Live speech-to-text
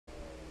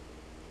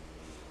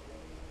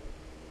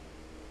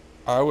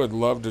I would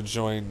love to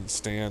join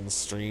Stan's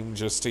stream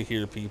just to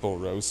hear people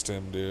roast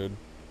him, dude.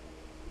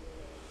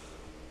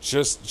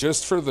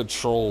 Just for the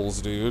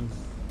trolls, dude.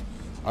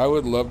 I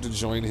would love to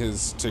join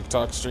his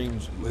TikTok stream,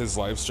 his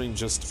live stream,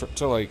 just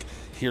to like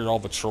hear all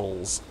the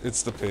trolls.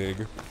 It's the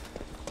pig.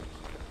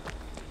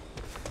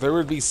 There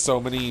would be so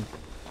many.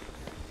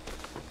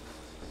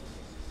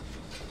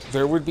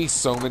 There would be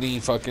so many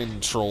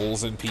fucking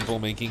trolls and people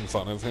making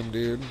fun of him,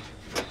 dude.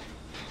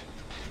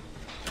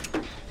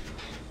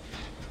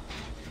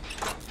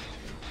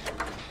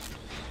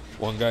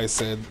 One guy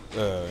said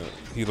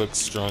he looks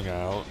strung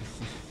out.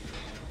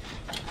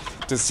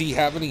 Does he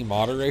have any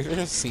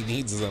moderators? He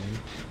needs them.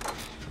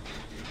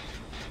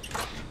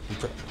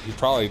 He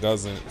probably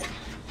doesn't.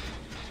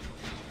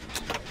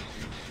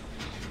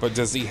 But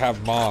does he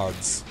have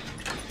mods?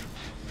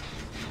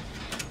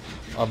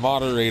 A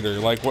moderator,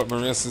 like what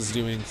Marissa's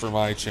doing for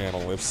my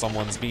channel. If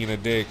someone's being a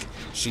dick,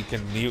 she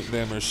can mute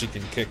them or she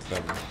can kick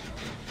them.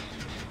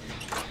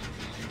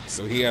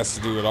 So he has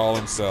to do it all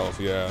himself,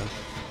 yeah.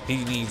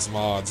 He needs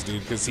mods,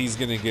 dude, because he's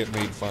gonna get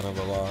made fun of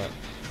a lot.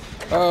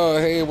 Oh,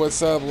 hey,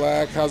 what's up,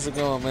 Lack? How's it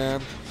going,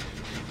 man?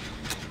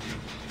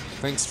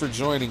 Thanks for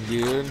joining,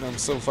 dude. I'm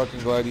so fucking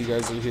glad you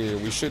guys are here.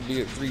 We should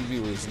be at 3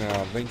 viewers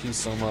now. Thank you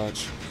so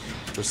much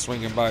for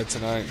swinging by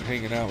tonight and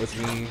hanging out with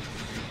me.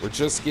 We're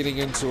just getting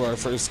into our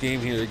first game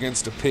here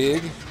against a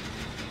pig.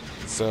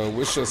 So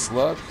wish us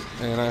luck,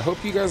 and I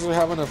hope you guys are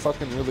having a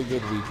fucking really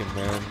good weekend,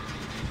 man.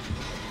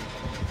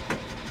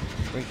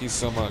 Thank you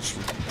so much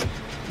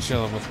for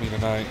chilling with me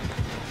tonight.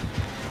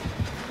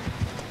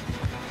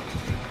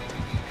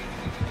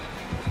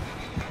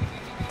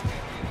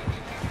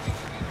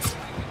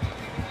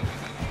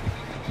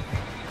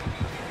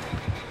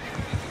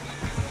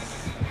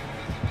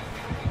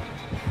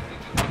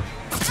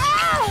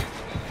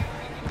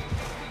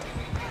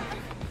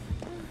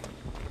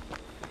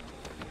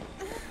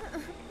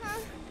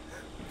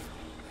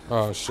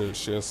 Oh shit,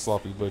 she has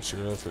Sloppy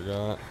Butcher, I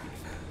forgot.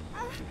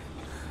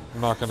 I'm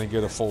not gonna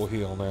get a full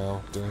heal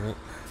now, damn it.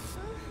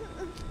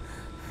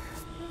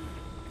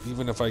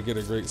 Even if I get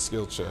a great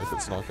skill check,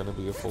 it's not gonna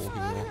be a full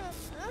heal.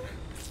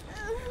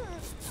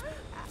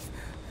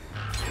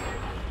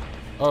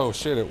 Oh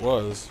shit, it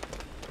was.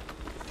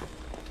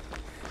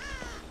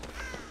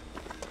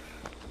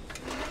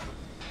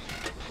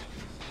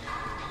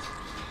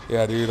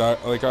 Yeah, dude,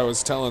 like I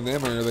was telling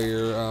them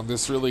earlier,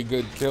 this really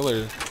good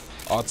killer,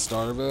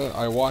 Otstarva,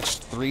 I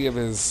watched 3 of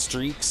his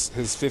streaks,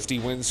 his 50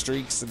 win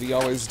streaks that he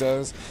always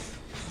does.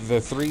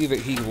 The 3 that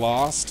he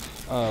lost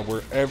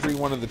were every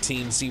one of the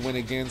teams he went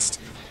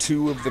against.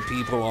 2 of the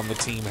people on the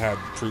team had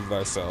Prove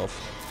Thyself.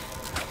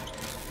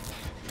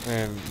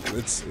 And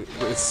it's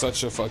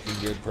such a fucking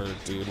good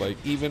perk, dude. Like,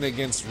 even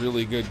against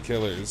really good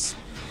killers,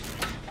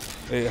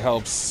 it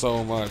helps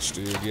so much,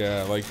 dude.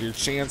 Yeah, like your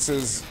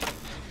chances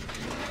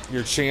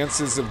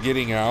of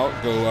getting out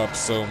go up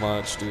so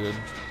much, dude,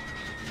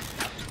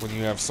 when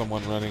you have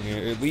someone running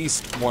it. At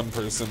least one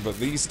person, but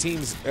these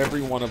teams,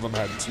 every one of them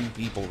had 2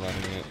 people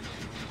running it.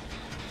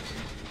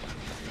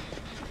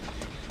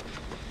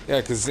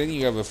 Yeah, because then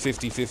you have a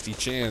 50-50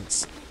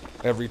 chance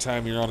every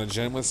time you're on a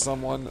gen with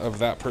someone of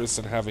that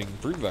person having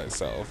Prove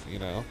Thyself, you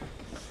know?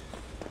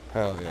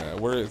 Hell yeah.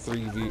 We're at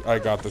 3 views. I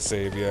got the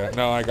save, yeah.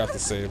 No, I got the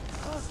save.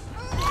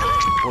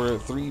 We're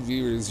at 3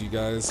 viewers, you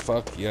guys.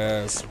 Fuck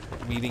yes.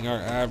 Meeting our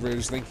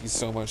average. Thank you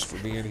so much for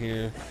being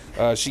here.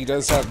 She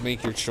does have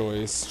Make Your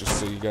Choice, just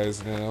so you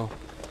guys know.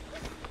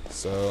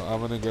 So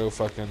I'm gonna go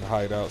fucking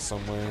hide out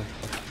somewhere.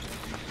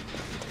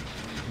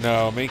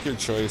 No, Make Your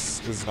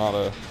Choice is not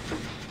a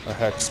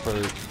hex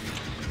perk.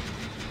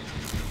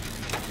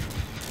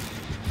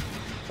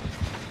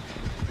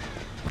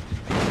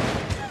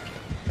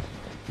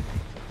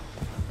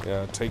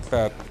 Yeah, take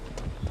that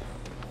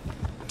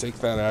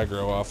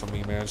aggro off of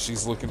me, man.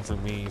 She's looking for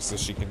me so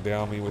she can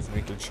down me with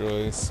Make Your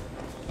Choice.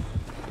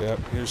 Yep,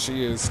 here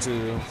she is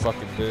too.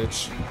 Fucking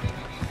bitch.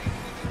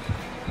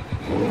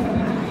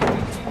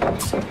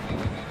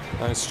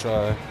 Nice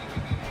try.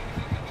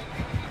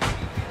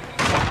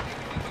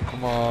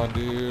 Come on,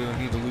 dude.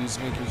 I need to lose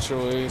Make Your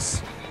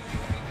Choice.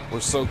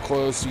 We're so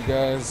close, you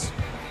guys.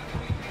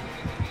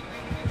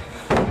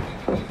 I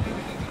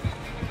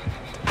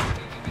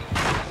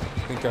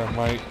think I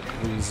might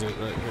lose it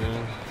right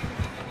here.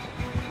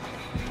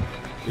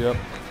 Yep.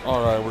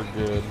 Alright, we're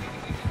good.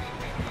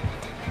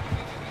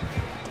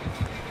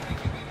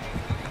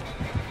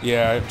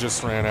 Yeah, it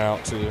just ran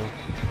out too.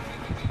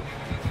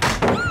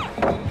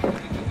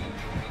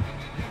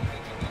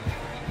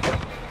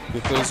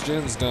 Get those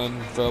gens done,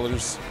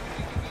 fellers.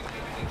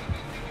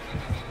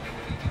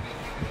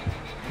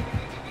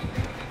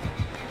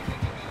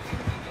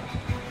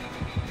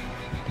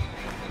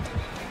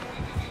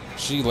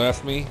 She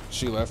left me.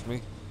 She left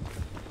me.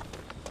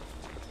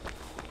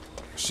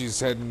 She's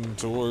heading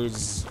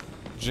towards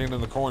Jen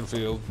in the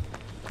cornfield.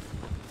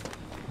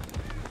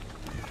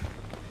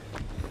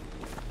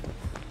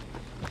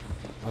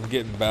 I'm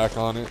getting back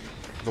on it.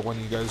 The one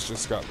you guys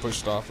just got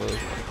pushed off of.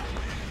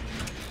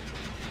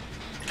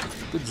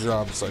 Good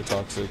job,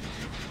 Cytoxic.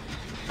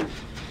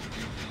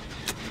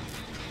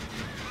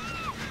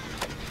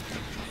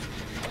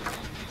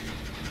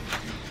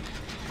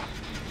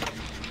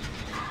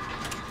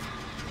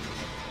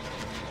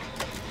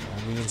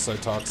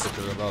 Cytoxic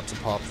are about to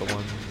pop the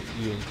one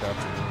you and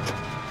Captain want.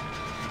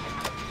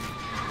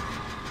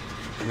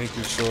 Make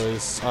your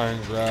choice.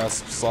 Iron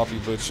Grasp, Sloppy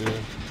Butcher.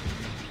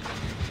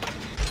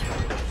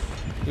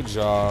 Good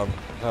job.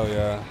 Hell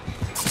yeah.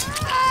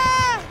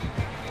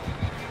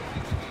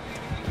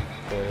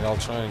 Okay, I'll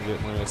try and get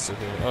Marissa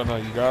here. Oh no,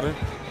 you got her?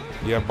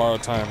 You have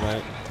borrowed time,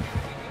 right?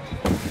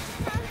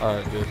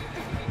 Alright, good.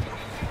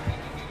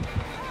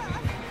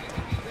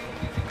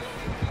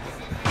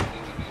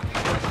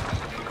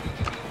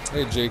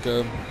 Hey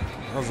Jacob.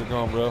 How's it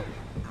going, bro?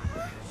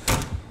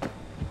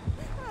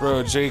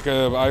 Bro,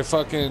 Jacob,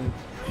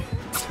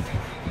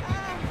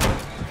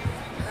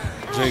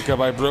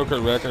 Jacob, I broke a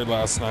record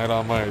last night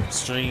on my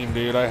stream,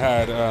 dude. I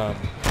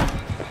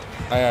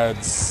had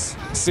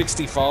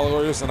 60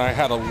 followers and I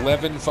had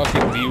 11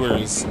 fucking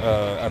viewers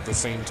at the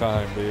same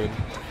time, dude.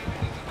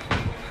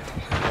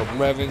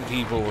 11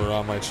 people were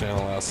on my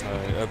channel last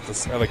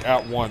night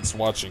at once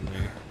watching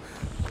me.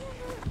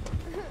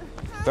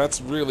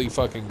 That's really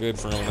fucking good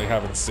for only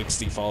having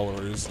 60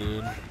 followers,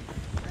 dude.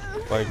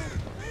 Like,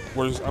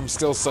 I'm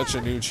still such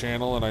a new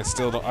channel, and I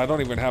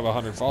don't even have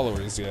 100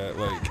 followers yet.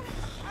 Like,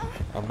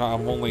 I'm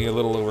only a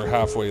little over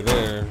halfway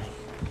there.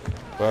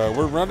 But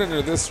we're running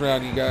her this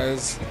round, you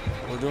guys.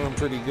 We're doing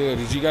pretty good.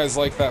 Did you guys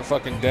like that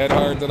fucking dead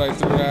hard that I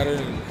threw at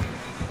her?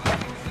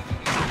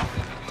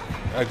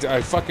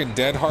 I fucking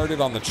dead harded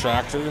on the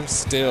tractor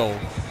still,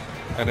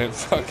 and it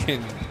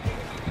fucking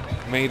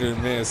made her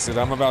miss it.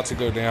 I'm about to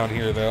go down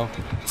here though.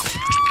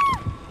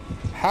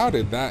 How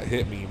did that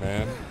hit me,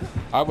 man?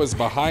 I was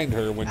behind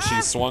her when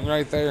she swung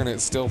right there and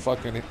it still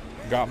fucking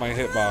got my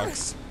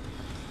hitbox.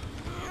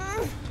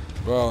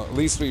 Well, at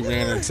least we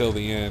ran her till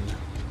the end.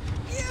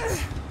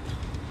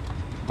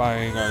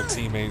 Buying our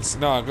teammates...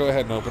 No, go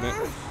ahead and open it.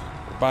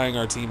 Buying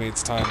our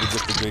teammates time to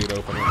get the gate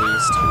open at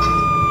least.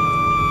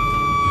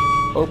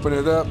 Open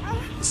it up.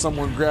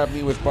 Someone grab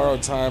me with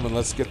borrowed time and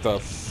let's get the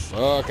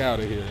fuck out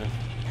of here.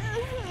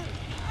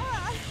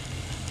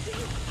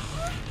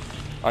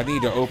 I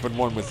need to open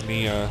one with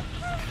Nia.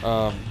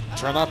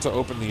 Try not to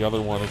open the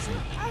other one if you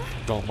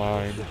don't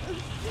mind.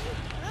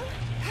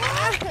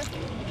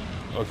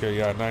 Okay,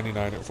 yeah,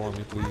 99 it for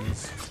me,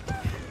 please.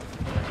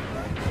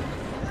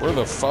 Where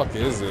the fuck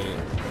is it?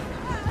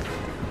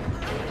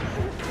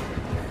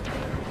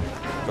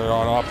 They're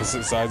on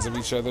opposite sides of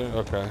each other?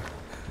 Okay.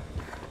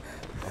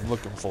 I'm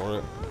looking for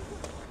it.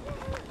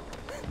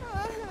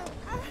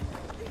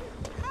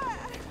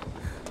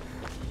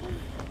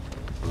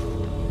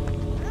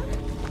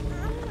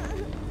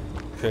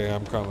 Okay,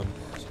 I'm coming.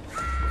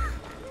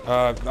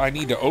 I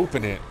need to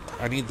open it.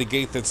 I need the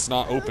gate that's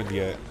not opened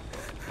yet.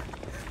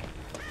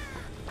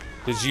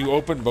 Did you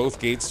open both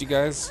gates, you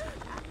guys?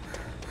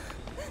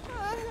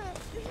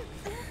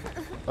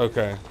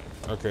 Okay.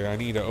 Okay, I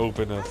need to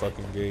open a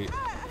fucking gate.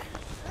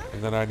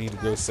 And then I need to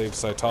go save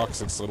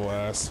Cytoxic's little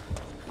ass.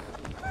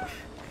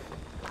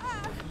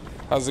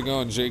 How's it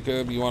going,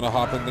 Jacob? You want to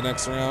hop in the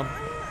next round?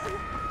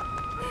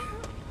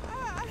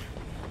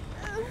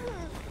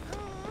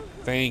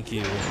 Thank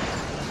you.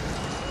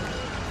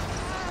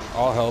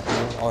 I'll help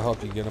you. I'll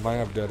help you get him. I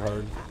have dead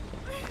hard.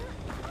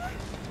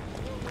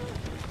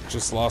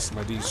 Just lost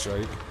my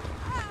D-strike.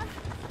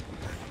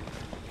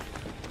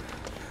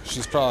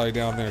 She's probably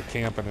down there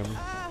camping him.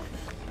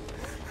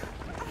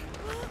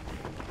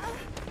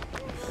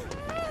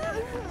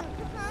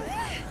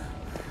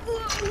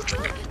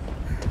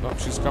 Oh,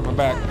 she's coming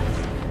back.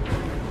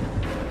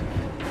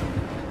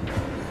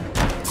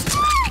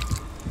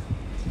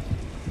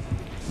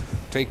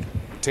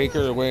 Take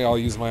her away. I'll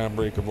use my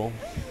unbreakable.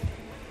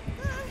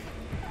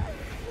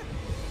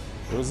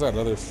 Where's that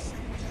other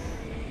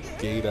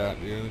gate at,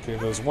 dude? Okay,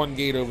 there's one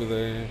gate over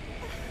there.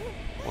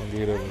 One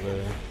gate over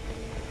there.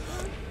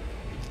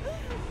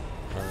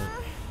 Alright.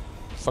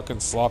 Fucking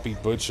sloppy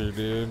butcher,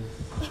 dude.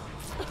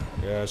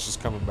 Yeah, she's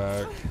coming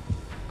back.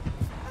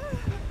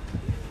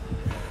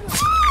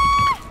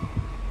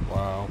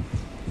 Wow.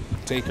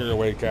 Take her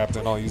away,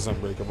 Captain. I'll use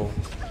unbreakable.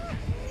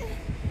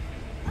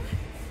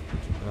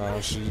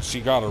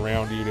 She got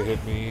around you to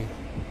hit me.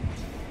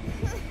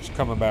 She's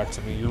coming back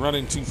to me. You're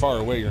running too far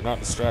away. You're not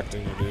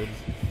distracting her, dude.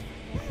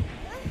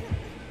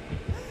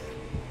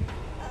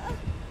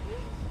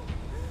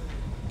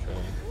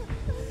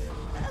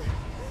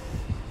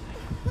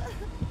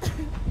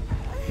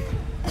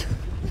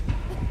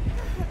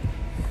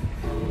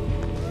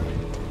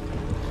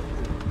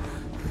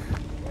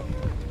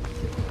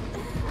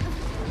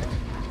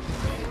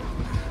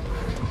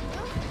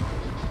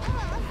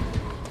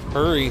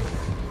 Hurry.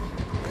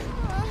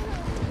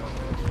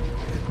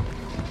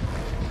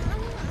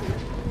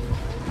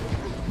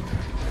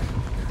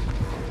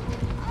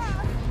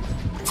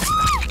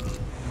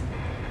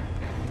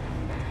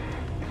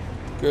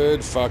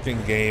 Good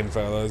fucking game,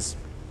 fellas.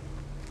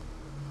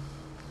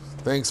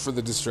 Thanks for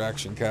the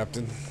distraction,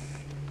 Captain.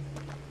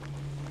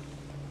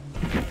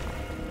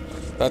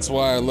 That's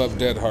why I love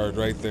Dead Hard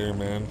right there,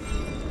 man.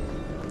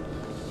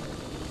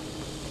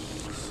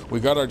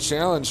 We got our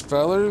challenge,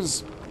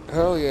 fellas.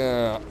 Hell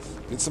yeah.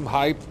 Get some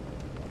hype.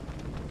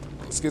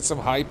 Let's get some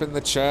hype in the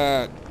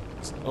chat.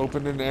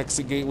 Opened an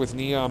exit gate with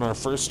Nia on our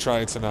first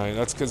try tonight.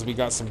 That's because we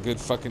got some good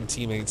fucking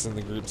teammates in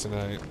the group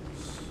tonight.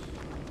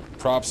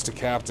 Props to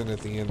Captain at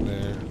the end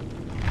there.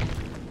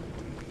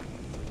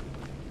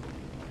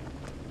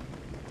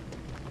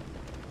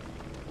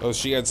 Oh,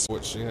 she had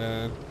what she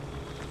had.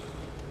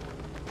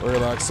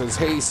 Orlock says,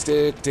 "Hey,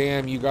 Stick,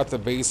 damn, you got the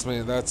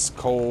basement. That's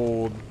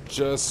cold.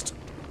 Just...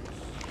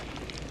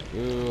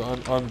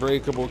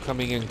 Unbreakable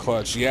coming in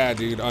clutch." Yeah,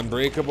 dude,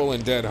 Unbreakable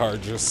and Dead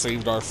Hard just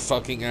saved our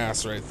fucking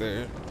ass right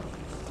there.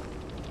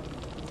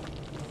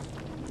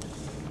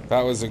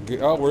 That was a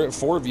good... Oh, we're at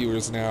 4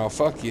 viewers now.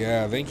 Fuck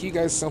yeah. Thank you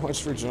guys so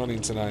much for joining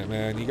tonight,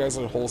 man. You guys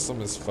are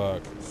wholesome as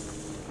fuck.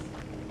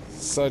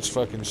 Such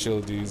fucking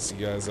chill dudes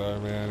you guys are,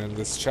 man. And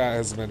this chat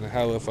has been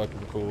hella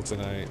fucking cool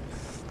tonight.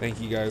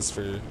 Thank you guys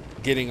for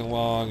getting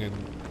along and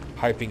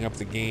hyping up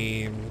the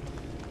game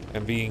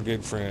and being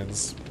good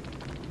friends.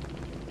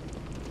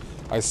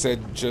 I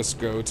said just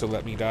go to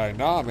let me die.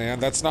 Nah,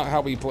 man, that's not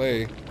how we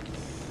play.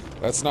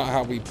 That's not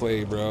how we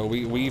play, bro.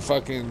 We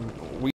fucking...